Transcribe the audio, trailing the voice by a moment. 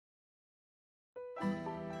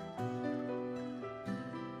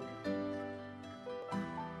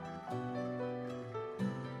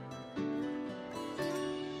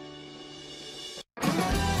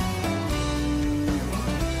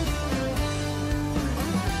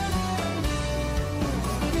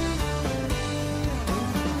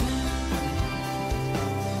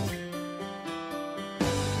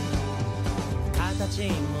形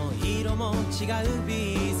も色も違う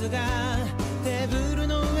ビーズがテーブル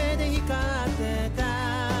の上で光ってた。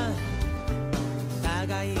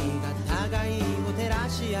互いが互いを照ら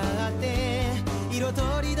し合って色と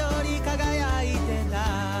りどり輝いてた。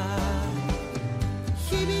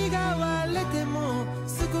日々が割れても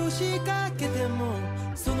少しかけても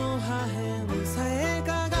その破片さえ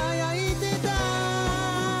輝いてた。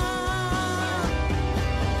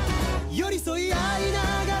寄り添い合いな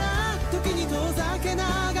がら時に遠ざけな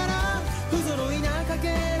がら不揃いなかけ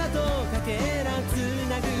らとかけらつ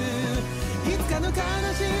なぐ。いつかの悲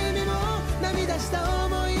しみも涙した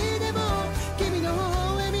思い出も君の微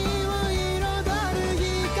笑みを彩る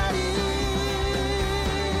光。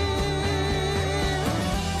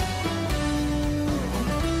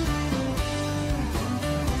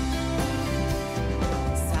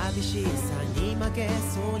寂しさに負け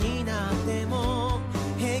そうになっても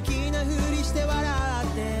平気なふりして笑っ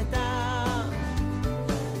てた。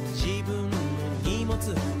自分の荷物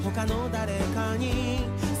他の誰かに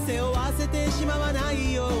背負わせてしまわな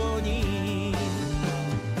いように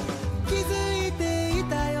気づいてい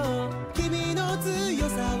たよ君の強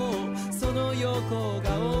さを。その横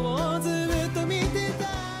顔をずっと見て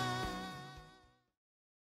た。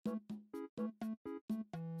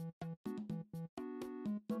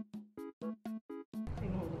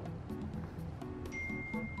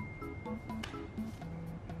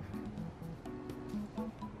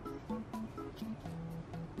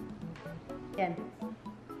Again.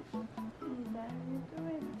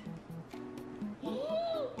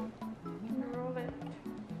 Roll it.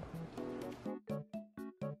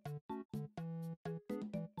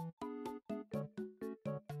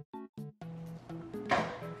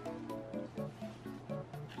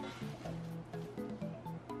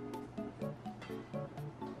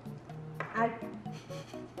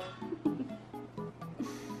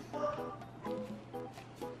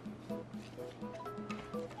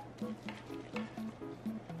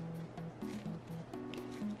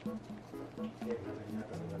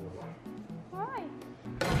 Why?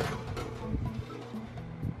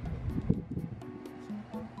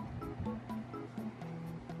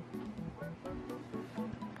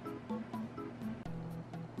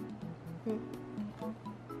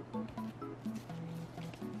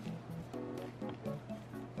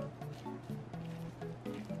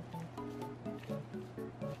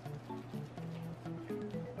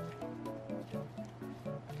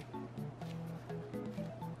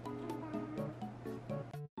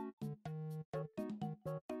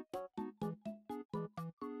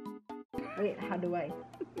 Wait, how do I?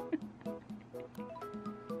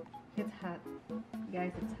 It's hot.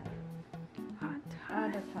 Guys, it's hot. Hot. Ah,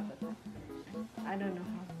 that's hot, that's hot. I don't know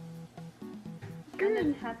how. Good.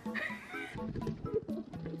 And it's hot.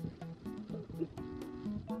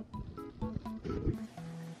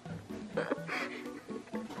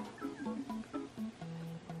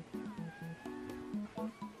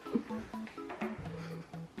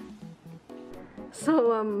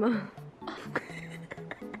 So,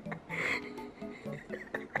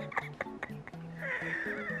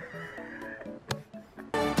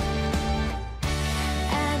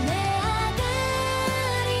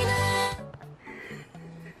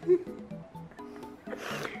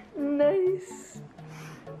 nice.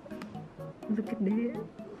 Look at that.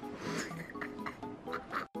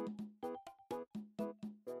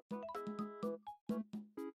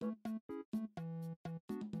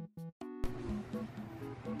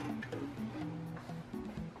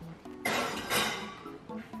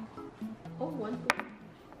 Oh, one.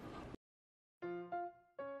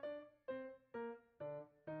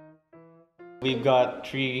 We've got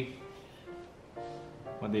three,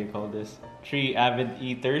 what do you call this? 3 avid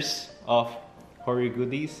eaters of Hori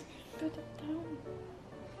goodies. Put it down.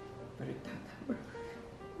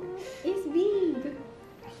 It's big.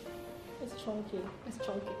 It's chunky. It's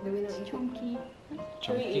chunky. Do we not eat Chunky.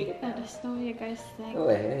 Chunky. Let us know you guys think. Oh,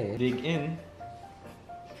 hey. Dig in.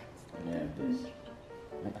 Yeah, this.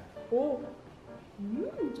 Oh.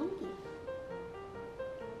 Chunky.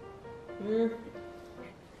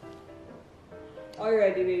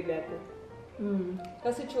 Already way better. Mm.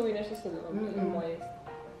 Kasi chewy na siya sa loob. Moist.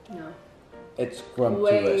 No. It's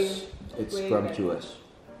scrumptious. It's way scrumptious.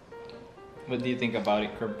 What do you think about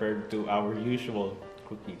it compared to our usual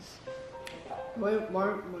cookies? More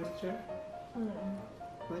moisture.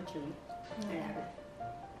 More chewy. I have it.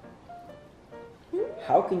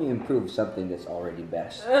 How can you improve something that's already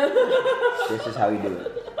best? This is how you do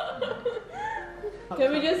it.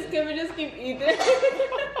 Can we just keep eating?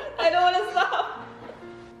 I don't want to stop.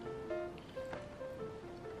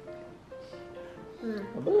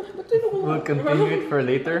 We'll continue it for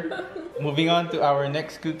later. moving on to our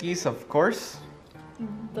next cookies, of course.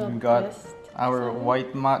 The We got best. our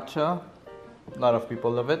white matcha. A lot of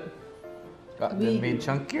people love it. Got them made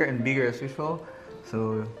chunkier and bigger as usual.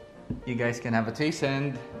 So you guys can have a taste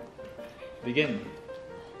and begin.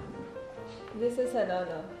 This is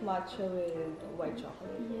another matcha with white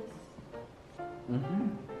chocolate. Yes. Mm-hmm.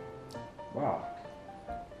 Wow.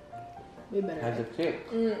 Way better. Has a kick.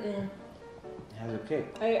 Mm-mm. Has a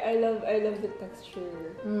kick. I love the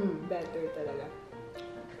texture better talaga.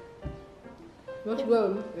 Let's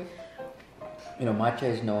go. You know, matcha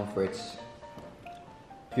is known for its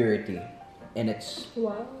purity and its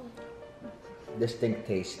Wow. distinct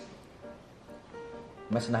taste.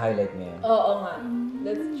 Mas na-highlight mo yun. Oo nga.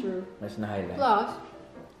 That's true. Mas na-highlight. Plus,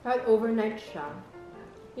 kahit overnight siya,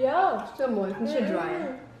 Yeah. still moist, hindi siya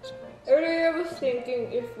dry. Earlier I was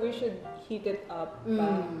thinking if we should heat it up.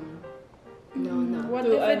 No. What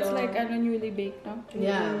To if it's ano? like newly baked, no?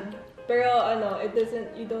 Yeah. Pero it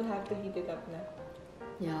doesn't, you don't have to heat it up na.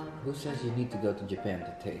 Yeah. Who says you need to go to Japan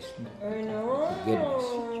to taste I know. the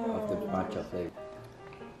goodness of the matcha flavor?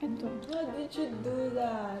 Ito. How did you do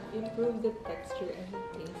that? Improve the texture and the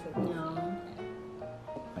taste of it. Yeah.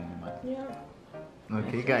 Ano naman? Yeah.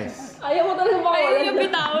 Okay, guys. Ayaw mo talaga Ay, makawalan yung na.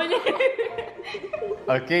 bitawan niya.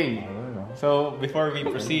 Okay. I don't know. So before we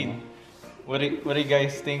proceed, what do you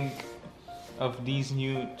guys think of these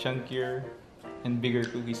new chunkier and bigger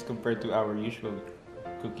cookies compared to our usual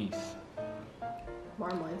cookies? More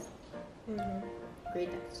moist. Mhm. Great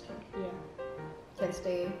texture. Yeah. Can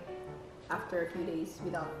stay after a few days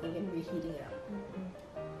without even reheating it up.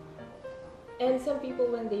 And some people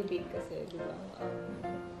when they bake kasi, di ba,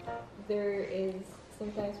 there is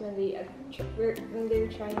sometimes when they're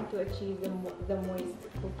trying to achieve the moist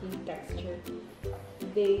cookie texture,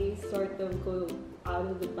 they sort of go out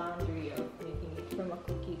of the boundary of making it from a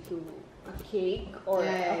cookie to a cake or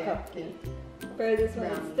a cupcake. But this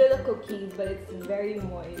one it's still a cookie, but it's very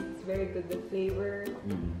moist. It's very good. The flavor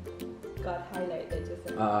got highlighted just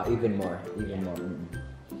a bit. Even more.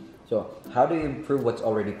 So, how do you improve what's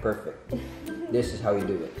already perfect? This is how you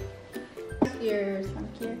do it. Here's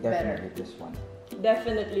better. Definitely this one.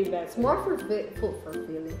 Definitely better. It's more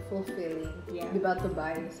fulfilling. Yeah. Diba to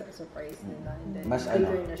buy sa surprise nila and then Mas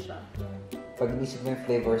bigger na siya. Pag inisip mo yung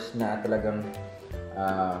flavors na talagang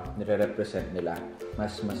nire-represent nila,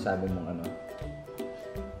 mas masabi mong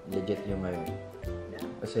legit yung ngayon. Yeah.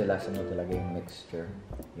 Kasi lasa mo talaga yung mixture,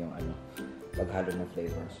 yung paghalo ng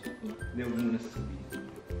flavors. They will miss me.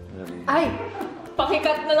 Ay!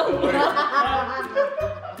 Pakikat na lang muna.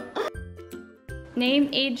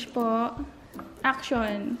 Name, age po.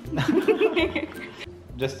 Action.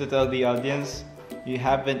 Just to tell the audience, you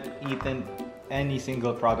haven't eaten any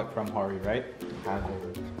single product from Hori, right?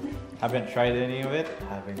 Haven't tried any of it?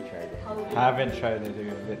 Haven't tried it. Haven't tried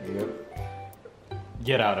any of it.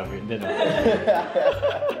 Get out of here. Didn't.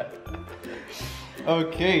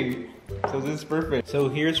 Okay, so this is perfect.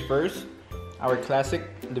 So here's first our classic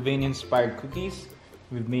Livanian-inspired cookies.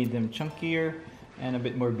 We've made them chunkier and a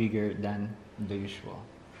bit more bigger than the usual.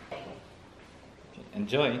 Okay,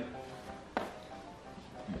 enjoy.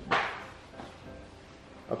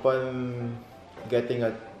 Upon getting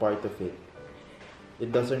a part of it,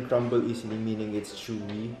 it doesn't crumble easily, meaning it's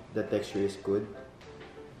chewy, the texture is good.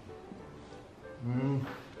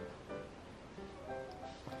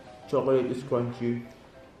 Chocolate is crunchy.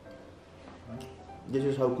 This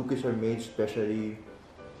is how cookies are made, especially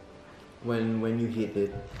when you heat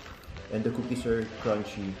it, and the cookies are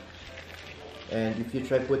crunchy. And if you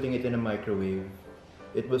try putting it in a microwave,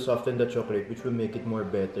 it will soften the chocolate, which will make it more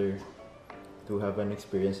better to have an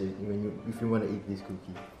experience if you want to eat this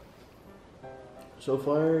cookie. So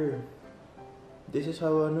far, this is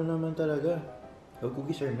how naman talaga how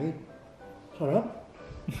cookies are made. Sarap.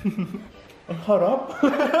 Ang harap.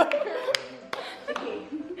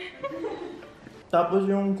 Tapos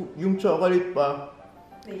yung chocolate pa,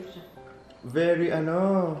 very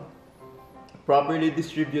properly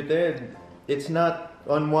distributed. It's not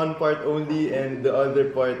on one part only and the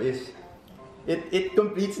other part is it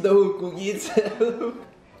completes the whole cookie itself.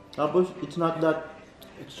 Tapos it's not that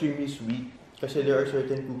extremely sweet kasi there are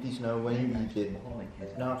certain cookies na when you eat it,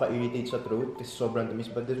 nakaka-irritate sa throat kasi sobrang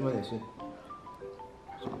tamis, but this one isn't.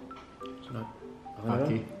 It's not.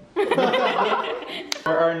 Okay.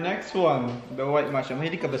 For our next one, the white matcha.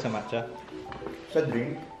 Mahilig ka ba sa matcha? Sa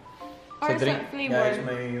drink. Or Sa drink? sa flavor. Yeah, it's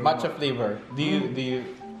my Matcha flavor. Do you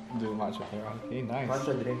do matcha flavor? Okay, nice.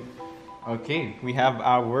 matcha drink. Okay, we have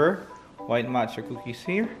our white matcha cookies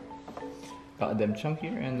here. Got them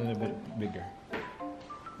chunkier and a little bit bigger.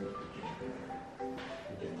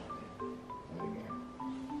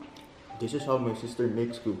 This is how my sister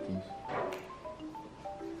makes cookies.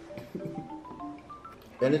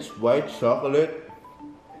 And it's white chocolate.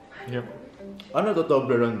 Yep. Ano to,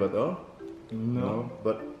 Toblerone ba to? No.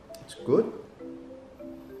 But it's good.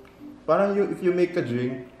 Parang if you make a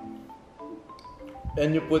drink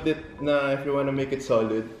and you put it na if you wanna make it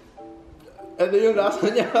solid, ito yung lasa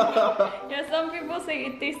niya. Yeah, some people say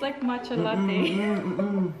it tastes like matcha latte.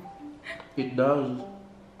 It does.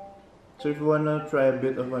 So if you wanna try a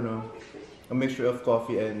bit of a mixture of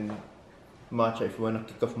coffee and matcha, if you wanna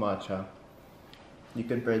kick off matcha, you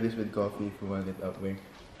can pair this with coffee if you want it that way.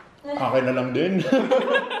 Akin na lang din.